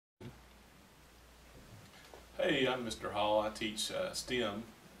Hey, I'm Mr. Hall. I teach STEM,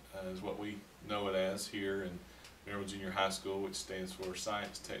 is what we know it as here in Maryville Junior High School, which stands for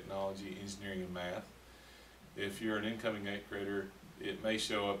Science, Technology, Engineering, and Math. If you're an incoming 8th grader, it may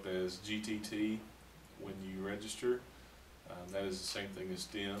show up as GTT when you register. That is the same thing as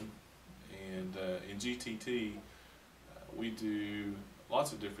STEM. And in GTT, we do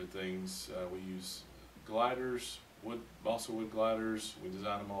lots of different things. We use gliders, balsa wood gliders. We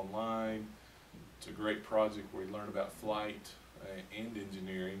design them online. It's a great project where we learn about flight and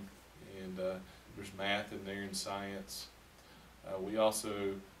engineering, and there's math in there and science. We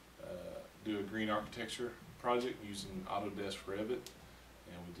also do a green architecture project using Autodesk Revit,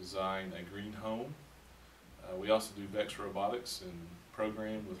 and we design a green home. We also do VEX robotics and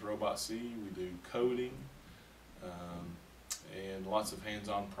program with Robot C. We do coding and lots of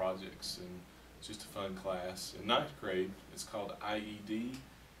hands-on projects, and it's just a fun class. In 9th grade, it's called IED,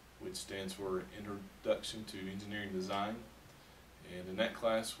 which stands for Introduction to Engineering Design. And in that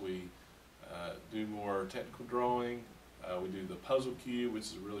class we do more technical drawing. We do the puzzle cube, which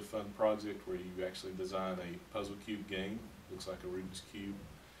is a really fun project where you actually design a puzzle cube game. Looks like a Rubik's Cube.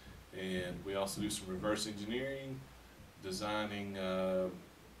 And we also do some reverse engineering, designing a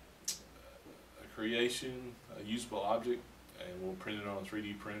creation, a usable object, and we'll print it on a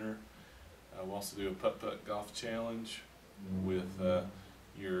 3D printer. We'll also do a putt-putt golf challenge with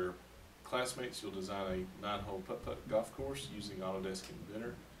your classmates. You'll design a 9-hole putt-putt golf course using Autodesk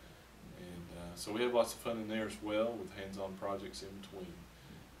Inventor. And so we have lots of fun in there as well with hands-on projects in between.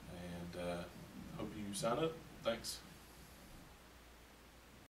 And hope you sign up. Thanks.